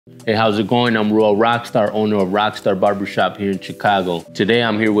Hey, how's it going? I'm Ruel Rockstar, owner of Rockstar Barbershop here in Chicago. Today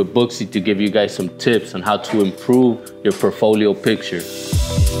I'm here with Booksy to give you guys some tips on how to improve your portfolio picture.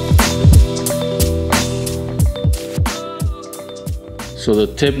 So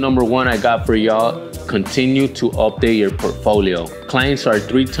the tip number one I got for y'all, continue to update your portfolio. Clients are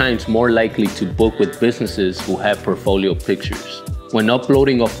 3 times more likely to book with businesses who have portfolio pictures. When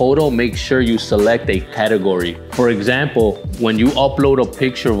uploading a photo, make sure you select a category. For example, when you upload a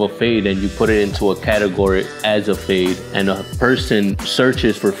picture of a fade and you put it into a category as a fade and a person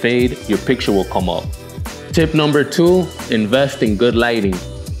searches for fade, your picture will come up. Tip number 2, invest in good lighting.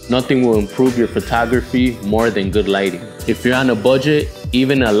 Nothing will improve your photography more than good lighting. If you're on a budget,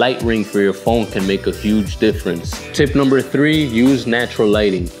 even a light ring for your phone can make a huge difference. Tip number 3, use natural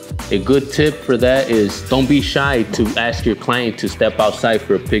lighting. A good tip for that is don't be shy to ask your client to step outside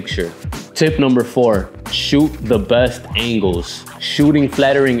for a picture. Tip number 4, shoot the best angles. Shooting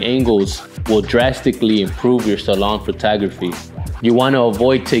flattering angles will drastically improve your salon photography. You want to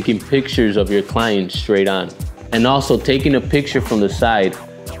avoid taking pictures of your client straight on. And also taking a picture from the side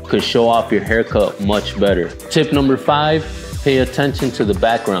could show off your haircut much better. Tip number 5, pay attention to the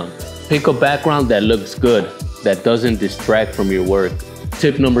background. Pick a background that looks good, that doesn't distract from your work.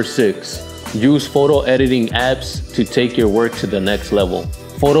 Tip number 6, use photo editing apps to take your work to the next level.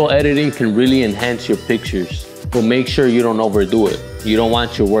 Photo editing can really enhance your pictures, but make sure you don't overdo it. You don't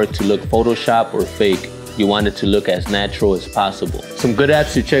want your work to look Photoshop or fake. You want it to look as natural as possible. Some good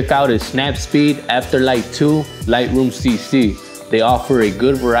apps to check out is Snapspeed, Afterlight 2, Lightroom CC. They offer a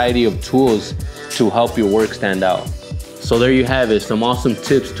good variety of tools to help your work stand out. So there you have it, some awesome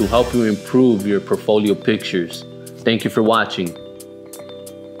tips to help you improve your portfolio pictures. Thank you for watching.